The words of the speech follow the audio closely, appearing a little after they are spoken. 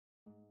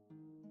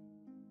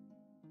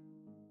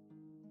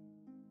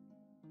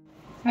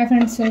Hi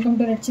friends, welcome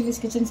to Red Chillies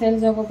Kitchen.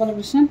 Sales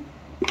Gopalakrishnan.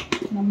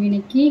 நம்ம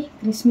இன்னைக்கு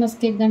Christmas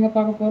cake தாங்க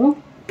பார்க்க போறோம்.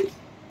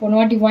 போன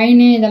வாட்டி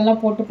வைன் இதெல்லாம்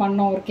போட்டு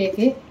பண்ணோம் ஒரு கேக்.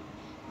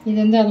 இது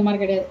வந்து அது மாதிரி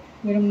கிடையாது.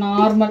 வெறும்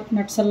நார்மல்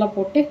நட்ஸ் எல்லாம்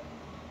போட்டு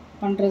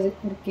பண்றது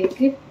ஒரு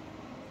கேக்.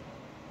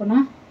 போனா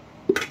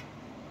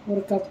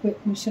ஒரு கப்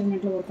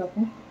மெஷர்மென்ட்ல ஒரு கப்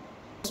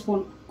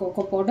ஸ்பூன்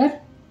கோகோ பவுடர்.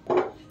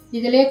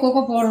 இதிலே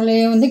கோகோ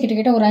பவுடர்லயே வந்து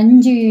கிட்டத்தட்ட ஒரு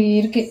 5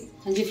 இருக்கு.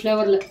 5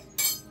 ஃப்ளேவர்ல.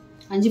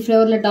 5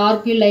 ஃப்ளேவர்ல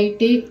டார்க்,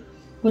 லைட்,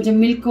 கொஞ்சம்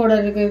மில்கோட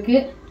இருக்கு.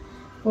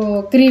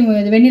 க்ரீம்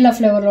வெண்ணிலா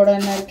ஃப்ளேவரோட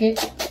என்ன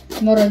இருக்குது,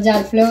 இன்னொரு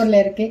 5-6 ஃப்ளேவரில்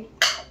இருக்குது.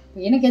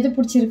 எனக்கு எது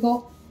பிடிச்சிருக்கோ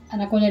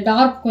நான் கொஞ்சம்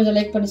டார்க் கொஞ்சம்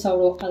லைக் பண்ணி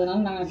சாப்பிடுவோம். அதனால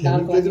நான்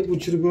டார்க் எது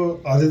பிடிச்சிருக்கோ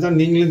அதுதான்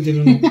நீங்களும்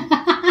தெரியணும்.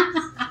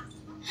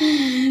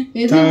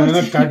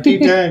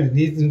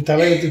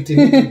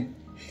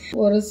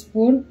 ஒரு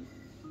spoon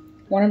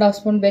 1.5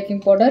 spoon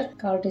baking powder,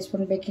 1/4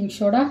 teaspoon baking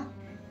soda.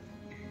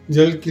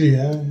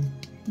 ஜல்கிரியா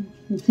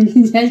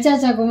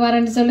ஜல்சாச்சா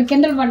குமாரன்னு சொல்லி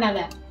கிண்டல் பண்ணாத.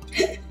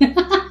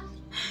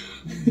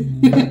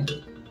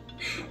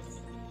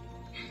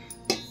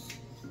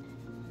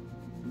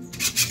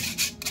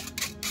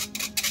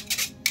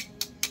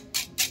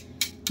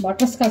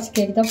 பட்டர்ஸ்காட்ச்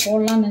கேக் தான்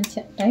போடலான்னு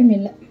நினச்சேன், டைம்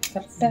இல்லை,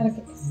 கரெக்டாக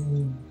இருக்குது.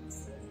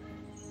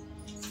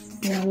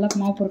 நல்லா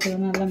மாவு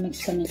பொருட்கள் நல்லா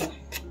மிக்ஸ் பண்ணிக்கலாம்.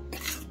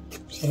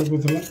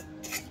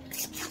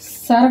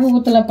 சரக்கு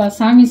ஊற்றலப்பா,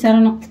 சாமி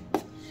சரணம்.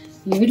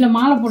 எங்கள் வீட்டில்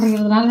மாலை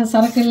போட்டுருக்கிறதுனால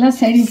சரக்கு எல்லாம்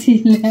சைடிஸ்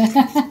இல்லை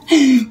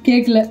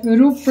கேக்கில்,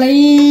 வெறும்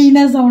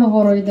ப்ளைனாக சாப்பிட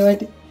போகிறோம் இந்த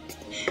வாட்டி.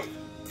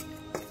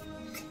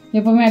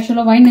 எப்போவுமே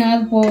ஆக்சுவலாக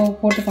வைனாவது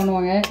போட்டு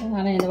பண்ணுவாங்க,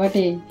 ஆனால் இந்த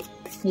வாட்டி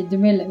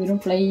எதுவுமே இல்லை,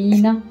 வெறும்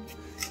ப்ளைனாக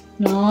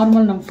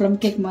நார்மல் நம்ம ப்ளம்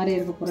கேக் மாதிரி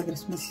இருக்க போகிற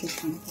கிறிஸ்மஸ் கேக்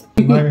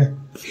பண்ண.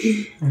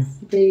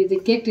 இப்போ இது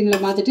கேக்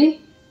டின்னில் மாற்றிட்டு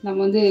நம்ம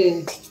வந்து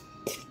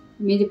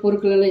மீதி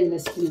பொருட்களெல்லாம்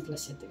இதில் ஸ்பூனுக்குள்ள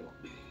சேர்த்துக்கலாம்.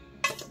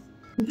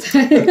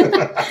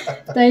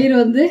 தயிர்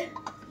வந்து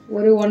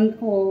ஒரு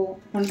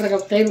 1.5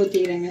 கப் தயிர்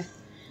ஊற்றிக்கிறேங்க.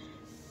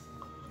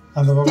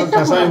 அந்த பக்கம்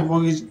கஷாயம்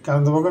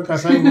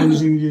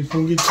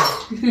பொங்கிச்சு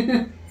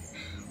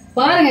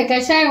பாருங்க.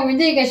 கஷாயம்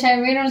வெந்தய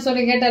கஷாயம் வேணும்னு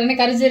சொல்லி கேட்டாருன்னு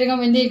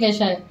கரைச்சிருக்கோம். வெந்தய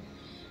கஷாயம்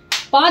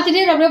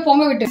பார்த்துட்டு அப்படியே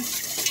பொங்க விட்டு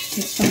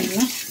மிக்ஸ்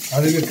பண்ணிக்கலாம்.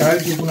 அதுக்கு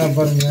காய்ச்சி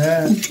பாருங்க.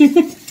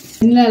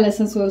 வெண்ணிலா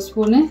எசன்ஸ் ஒரு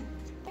ஸ்பூனு,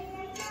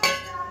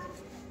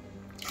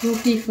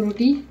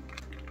 ஃப்ரூட்டி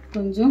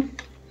கொஞ்சம்,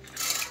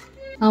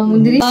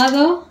 முந்திரி,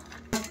 பாதாம்,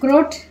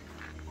 அக்ரோட்,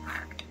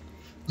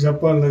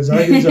 ஜப்பான்ல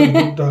ஜாகிர்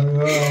போட்டாங்க,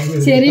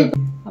 சரி.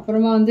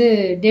 அப்புறமா வந்து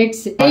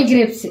டேட்ஸ்,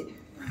 கிரேப்ஸ்.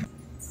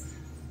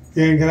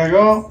 என்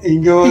கிரகம்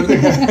இங்க வந்து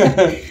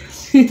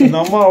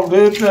நம்ம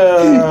அப்படியே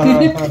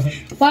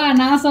பா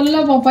நான்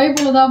சொல்லப்பா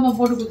பைப்புல தான்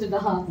போட்டு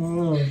கொடுத்துட்டா.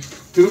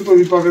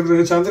 திருப்பதி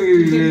பக்கத்துல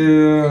சந்திரகிரி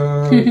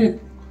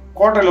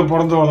கோட்டையில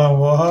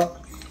பிறந்தவளாவோ.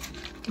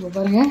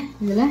 பாருங்க,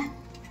 இதுல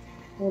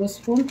ஒரு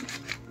ஸ்பூன்,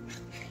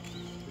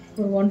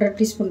 ஒரு 1.5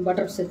 டீஸ்பூன்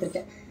பட்டர்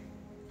சேர்த்துருக்கேன்.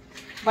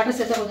 பட்டர்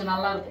சேர்த்தா கொஞ்சம்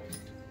நல்லா இருக்கும்,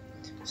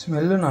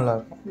 ஸ்மெல்லும் நல்லா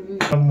இருக்கும்.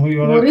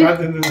 ஒரு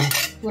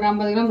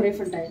 50 கிராம்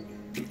ரீஃபைண்ட் ஆயில்.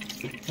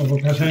 அப்போ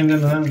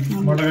கஷாயம் தான்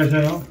மொட்டை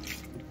கஷாயம்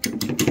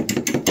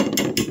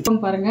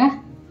பாருங்க.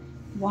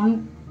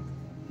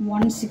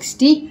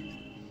 160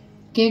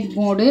 கேக்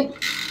மோடு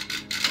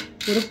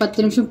ஒரு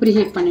 10 நிமிஷம் ப்ரீ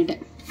ஹீட்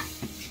பண்ணிட்டேன்.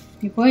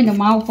 இப்போ இந்த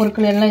மாவு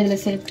பொருட்கள் எல்லாம்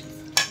இதில் சேர்த்து,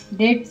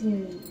 டேட்ஸ்,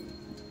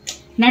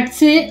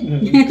 நட்ஸு,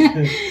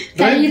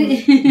 தயிர்,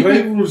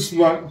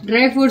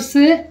 ட்ரை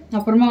ஃப்ரூட்ஸு,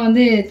 அப்புறமா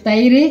வந்து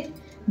தயிர்,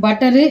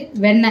 பட்டரு,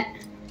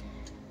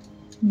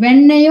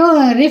 வெண்ணெயும்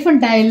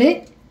ரீஃபைண்ட் ஆயிலு,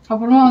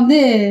 அப்புறமா வந்து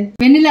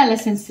வெண்ணிலா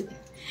எசன்ஸ்.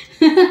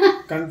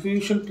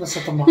 கன்ஃபியூஷன்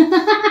பிரசத்தமா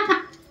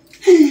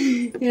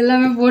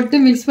எல்லாமே போட்டு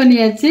மிக்ஸ்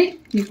பண்ணியாச்சு.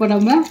 இப்போ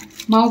நம்ம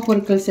மாவு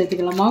பொருட்கள்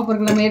சேர்த்துக்கலாம். மாவு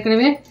பொருட்கள் நம்ம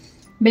ஏற்கனவே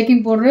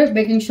பேக்கிங் பவுடரு,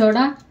 பேக்கிங்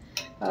சோடா,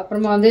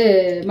 அப்புறமா வந்து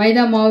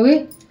மைதா மாவு,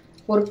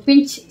 ஒரு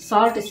பிஞ்ச்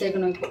சால்ட்டு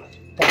சேர்க்கணும்.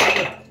 இப்போ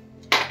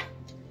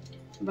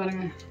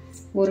பாருங்க,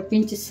 ஒரு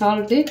பிஞ்ச்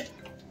சால்ட்டு.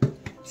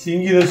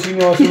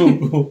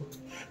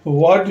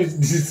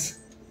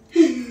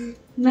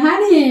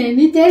 நானே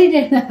நீ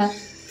தேடிட்டேடா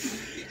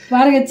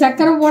பாருங்க.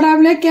 சக்கரை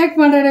போடாமலே கேக்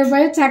பண்றேன்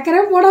பையன்,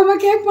 சக்கரை போடாம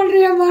கேக்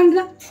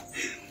பண்றியாமான்றா.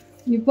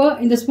 இப்போ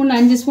இந்த ஸ்பூன்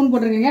 5 ஸ்பூன்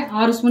போட்டிருக்கீங்க,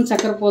 6 ஸ்பூன்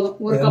சக்கரை போதும்.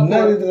 ஒரு கப்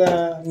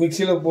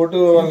மிக்சியில போட்டு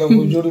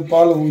கொஞ்சோண்டு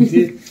பால்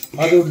ஊற்றி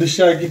அது ஒரு டிஷ்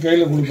ஆக்கி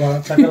கையில கொடுப்பாங்க,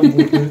 சக்கரை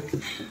போட்டு.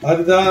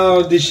 அதுதான்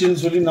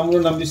டிஷ்ன்னு சொல்லி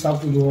நம்மளும் நம்பி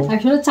சாப்பிடுவோம்.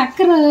 ஆக்சுவலாக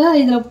சக்கரை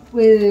இதில்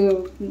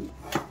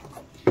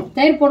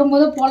தயிர்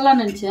போடும்போது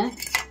போடலான்னு நினச்சேன்.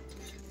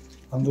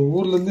 அந்த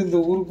ஊர்லேருந்து இந்த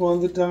ஊருக்கு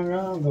வந்துட்டாங்க,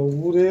 அந்த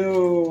ஊரே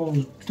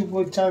விட்டு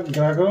போச்சா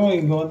கிரகம்.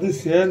 இங்கே வந்து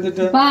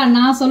சேர்ந்துட்டேன்ப்பா.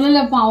 நான்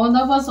சொல்லலப்பா, அவன்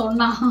தான்ப்பா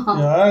சொன்னான்.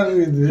 யார்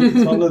இது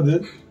சொன்னது?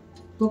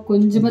 இப்போ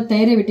கொஞ்சமாக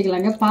தயிரை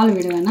விட்டுக்கலாங்க, பால்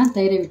விட வேணாம்,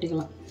 தயிரை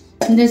விட்டுக்கலாம்.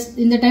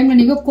 இந்த டைமில்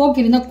நீங்கள் கோக்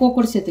இருந்தால்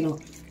கோக்கோடு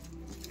சேர்த்துக்கலாம்.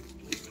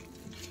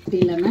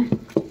 இல்லாமல்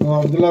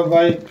அப்துல்லா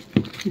பாய்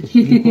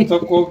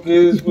கோக்கு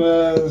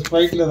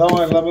ஸ்பைட்டில்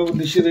தான் எல்லாமே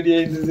டிஷ் ரெடி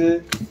ஆகிடுது.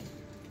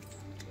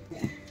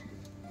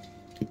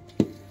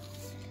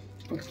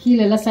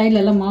 கீழே எல்லாம்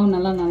சைடில் எல்லாம் மாவு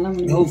நல்லா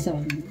மிக்ஸ்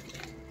ஆகும்.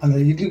 அந்த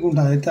இட்லி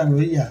குண்டா எடுத்தாங்க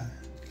வையா,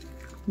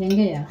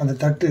 எங்கேயா அந்த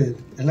தட்டு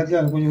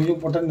எல்லாத்தையும் கொஞ்சம்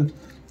கொஞ்சம் போட்டான்னு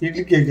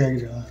இட்லி கேக்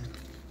ஆகிடுவா.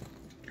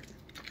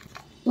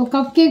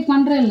 கப் கேக்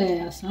பண்ணுறேன்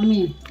இல்லையா சாமி,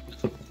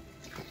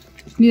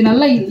 இது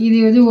நல்லா இது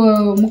இது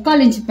 3/4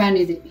 இன்ச் பேன்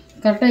இது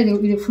கரெக்டாக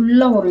இது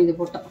ஃபுல்லாக வரும் இது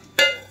போட்டால்.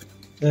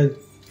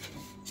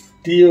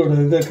 டீயோட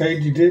இதை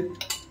கைட்டிட்டு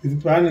இது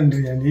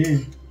பேன்ன்றியா நீ?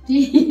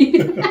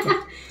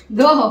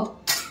 தோ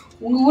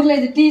உங்கள் ஊரில்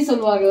இது டீ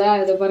சொல்லுவாங்களா?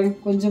 இதை பாருங்க,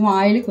 கொஞ்சமாக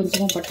ஆயில்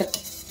கொஞ்சமாக பட்டர்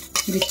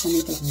மிக்ஸ்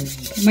பண்ணிக்கலாம்.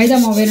 மைதா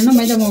மாவு வேணும்னா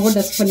மைதா மாவு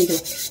டஸ்ட்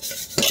பண்ணிக்கலாம்.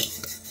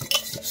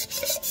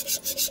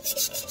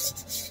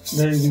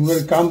 இது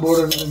மாதிரி காம்போட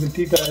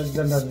டீ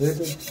தாண்டா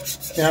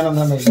யானம்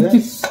தானே இருக்குது.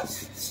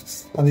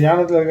 அந்த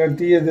யானத்தில் இருக்க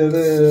டீ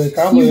அது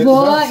காம்போ. இப்போ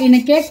என்னை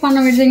கேக் பண்ண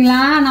விடுறீங்களா?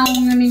 நான்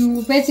நீங்கள்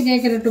உங்கள் பேச்சு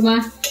கேட்கறட்டுமா?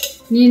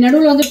 நீ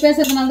நடுவில் வந்து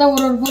பேசுறதுனால தான்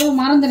ஒரு பொருள்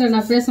மறந்துடுறேன்.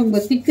 நான்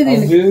பேசும்போது திக்குது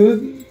எனக்கு.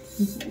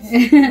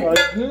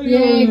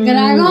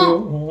 கிரகம்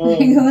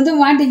இங்கே வந்து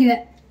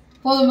மாட்டிக்கிறேன்.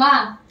 போதுமா?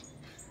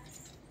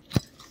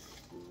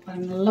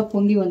 நல்லா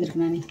பொங்கி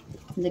வந்திருக்கு. நானே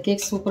இந்த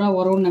கேக் சூப்பராக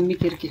வரும்னு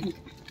நம்பிக்கை இருக்கு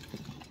எனக்கு.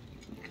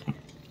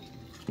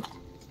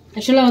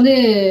 ஆக்சுவலாக வந்து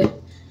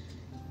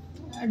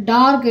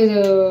டார்க் இது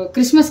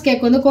கிறிஸ்மஸ்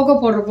கேக் வந்து கோகோ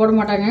பவுடர் போட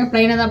மாட்டாங்க,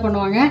 ப்ளைனாக தான்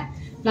பண்ணுவாங்க.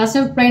 லாஸ்ட்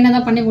டைம் ப்ளைனாக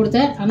தான் பண்ணி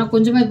கொடுத்தேன். ஆனால்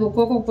கொஞ்சமாக இப்போ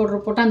கோகோ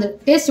பவுடர் போட்டால் அந்த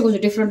டேஸ்ட்டு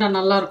கொஞ்சம் டிஃப்ரெண்ட்டாக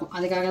நல்லாயிருக்கும்.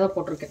 அதுக்காக தான்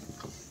போட்டிருக்கேன்.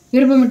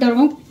 விருப்பம்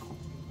விட்டவங்க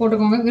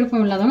போட்டுக்கோங்க,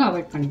 விருப்பம் இல்லாதவங்க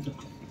அவாய்ட் பண்ணிக்கலாம்.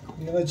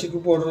 சிக்கு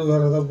பவுடர்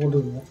வேறு ஏதாவது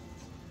போட்டுருக்கோம்?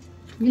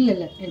 இல்லை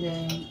இல்லை இது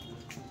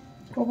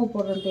கோகோ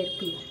பவுடர்ன்ட்டு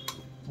இருக்குல்ல,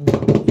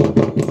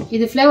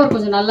 இது ஃப்ளேவர்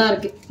கொஞ்சம் நல்லா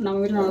இருக்குது. நம்ம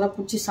வீட்டில் நல்லா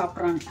பிடிச்சி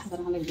சாப்பிட்றாங்க.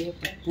 அதனால் இப்படியே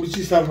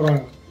பிடிச்சி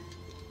சாப்பிட்றாங்க,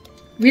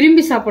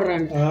 விரும்பி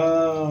சாப்பிட்றாங்க.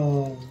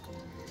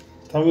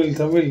 தமிழ்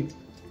தமிழ்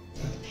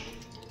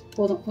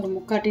போதும். ஒரு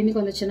 3/4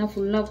 டின்னுக்கு வந்துச்சுன்னா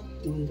ஃபுல்லாக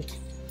வந்து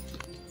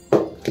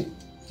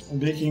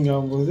பேக்கிங்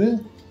ஆகும்போது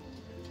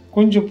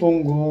கொஞ்சம்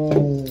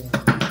பொங்கும்.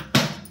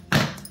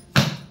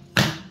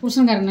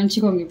 புருஷன்காரன்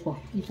நினச்சிக்கோங்க. இப்போ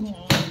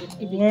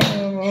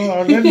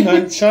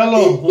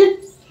நினச்சாலும்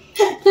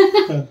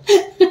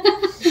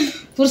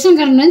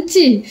புருஷன்காரன்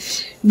நினச்சி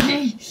உன்னை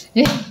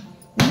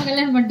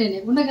கல்யாணம்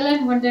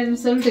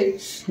பண்ணிட்டேன்னு சொல்லிட்டு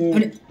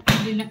ஒரு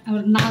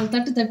 4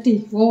 தட்டு தட்டி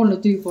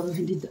ஓவனில் தூக்கி போட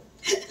வேண்டியது.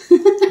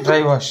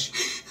 ட்ரை வாஷ்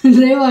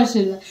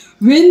இல்லை,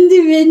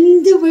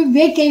 வெந்து போய்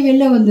பேக்கை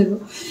வெளில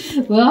வந்துடும்.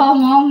 வா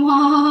மாமா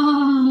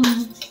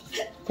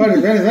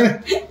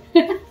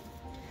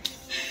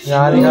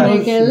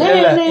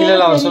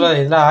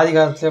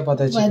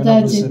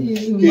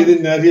இது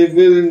நிறைய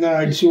பேர்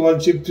அடிச்சு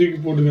வாச்சு தூக்கி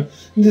போட்டுங்க.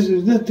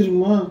 இந்த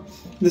தெரியுமா,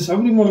 இந்த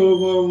சபரிமலை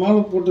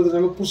மாலை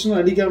போட்டதுனால புருஷனை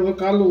அடிக்காம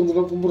காலில்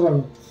வந்துலாம்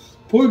கும்பிடுறாங்க.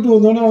 போயிட்டு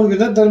வந்தோன்னா அவனுக்கு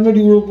என்ன தலைமடி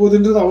விழ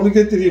போகுதுன்றது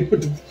அவனுக்கே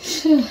தெரியப்பட்டது.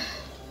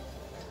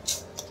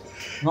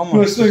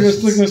 கஷ்டம்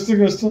கஷ்டம்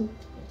கஷ்டம் கஷ்டம்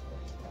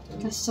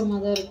கஷ்டமாக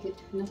தான் இருக்கு.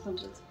 என்ன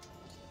பண்றது?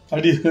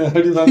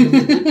 அடிதான்.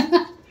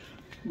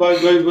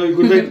 பாய் பாய் பாய்,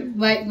 குட் நைட்.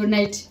 பாய், குட்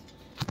நைட்.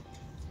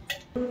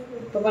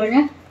 இப்போ பாருங்க,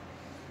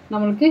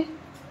 நம்மளுக்கு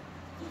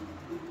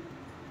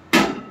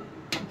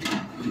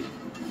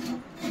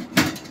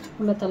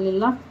உள்ள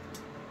தள்ளிடலாம்.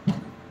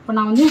 இப்போ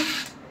நான் வந்து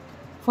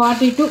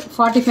 40 to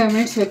 45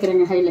 மினிட்ஸ்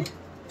வைக்கிறேங்க ஹையில்.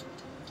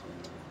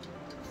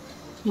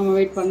 நம்ம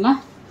வெயிட்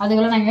பண்ணலாம்.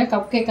 அதுக்கெல்லாம் நான் இங்கே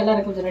கப்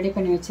கேக்கெல்லாம் கொஞ்சம் ரெடி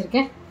பண்ணி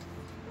வச்சுருக்கேன்.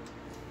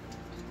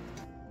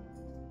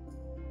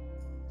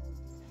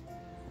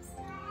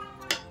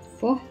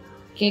 இப்போது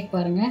கேக்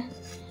பாருங்கள்,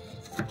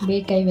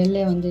 பேக்காய்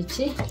வெளில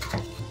வந்துச்சு.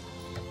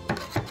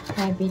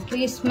 Happy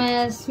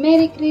Christmas,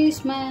 merry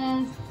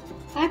Christmas,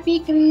 happy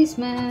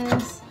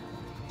Christmas.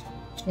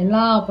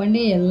 எல்லா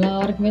பண்டிகை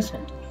எல்லாருக்குமே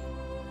சொல்கிறேன்.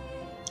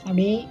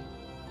 அப்படியே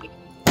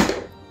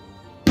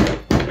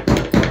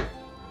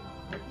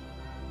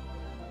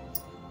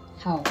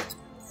how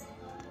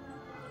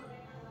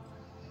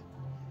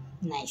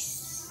nice.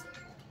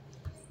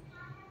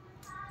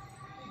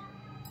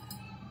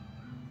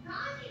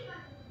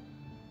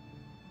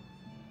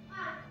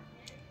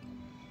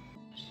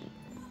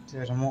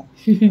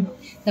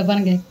 இதை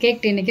பாருங்க,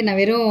 கேக் இன்னைக்கு நான்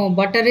வெறும்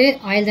பட்டரு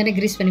ஆயில் தானே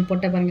கிரீஸ் பண்ணி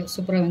போட்டேன். பாருங்க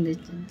சூப்பராக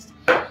வந்துச்சு.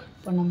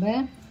 இப்போ நம்ம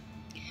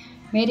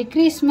மேரி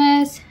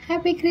கிறிஸ்மஸ்,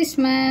 ஹாப்பி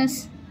கிறிஸ்மஸ்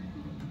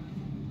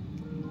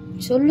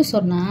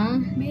சொன்னா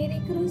மேரி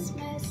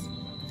கிறிஸ்மஸ்.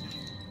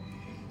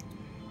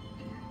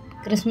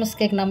 கிறிஸ்மஸ்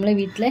கேக் நம்மளே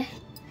வீட்டில்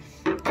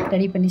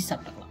ரெடி பண்ணி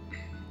சாப்பிடலாம்.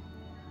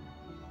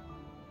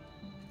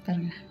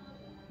 பாருங்க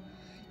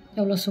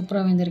எவ்வளோ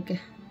சூப்பராக வந்திருக்கு.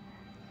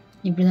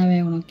 இப்படி தான்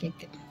வேகணும்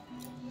கேக்கு.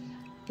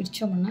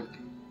 பிடிச்சோம்னா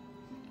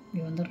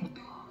இப்படி வந்துடணும்.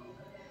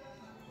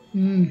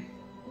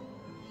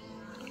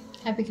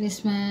 ஹாப்பி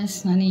கிறிஸ்மஸ்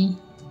நானி.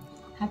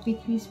 ஹாப்பி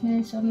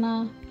கிறிஸ்மஸ் சொன்னா.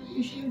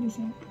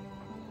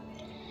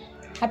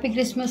 ஹாப்பி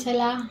கிறிஸ்மஸ்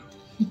எல்லாம்.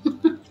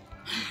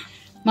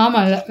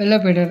 மாமா இல்லை வெளில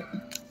போய்ட்டார்.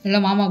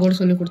 எல்லாம் மாமா கூட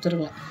சொல்லி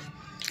கொடுத்துருக்கலாம்.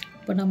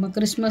 இப்போ நம்ம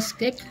கிறிஸ்மஸ்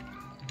கேக்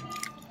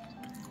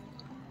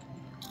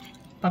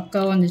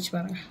பக்காவாக வந்துச்சு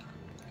பாருங்க.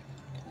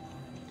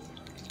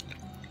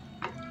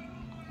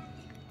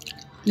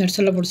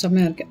 நட்ஸெல்லாம் போட்டு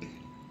செம்மையாக இருக்கேன்.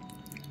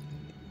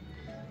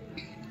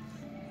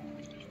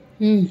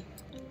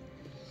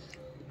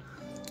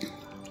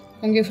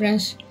 ஓகே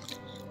ஃப்ரெண்ட்ஸ்,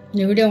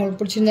 இந்த வீடியோ உங்களுக்கு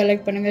பிடிச்சிருந்தா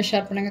லைக் பண்ணுங்கள்,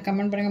 ஷேர் பண்ணுங்கள்,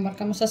 கமெண்ட் பண்ணுங்கள்,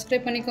 மறக்காமல்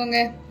சப்ஸ்கிரைப் பண்ணிக்கோங்க.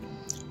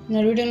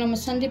 இன்னொரு வீடியோவில் நம்ம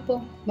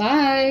சந்திப்போம்.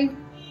 பாய்.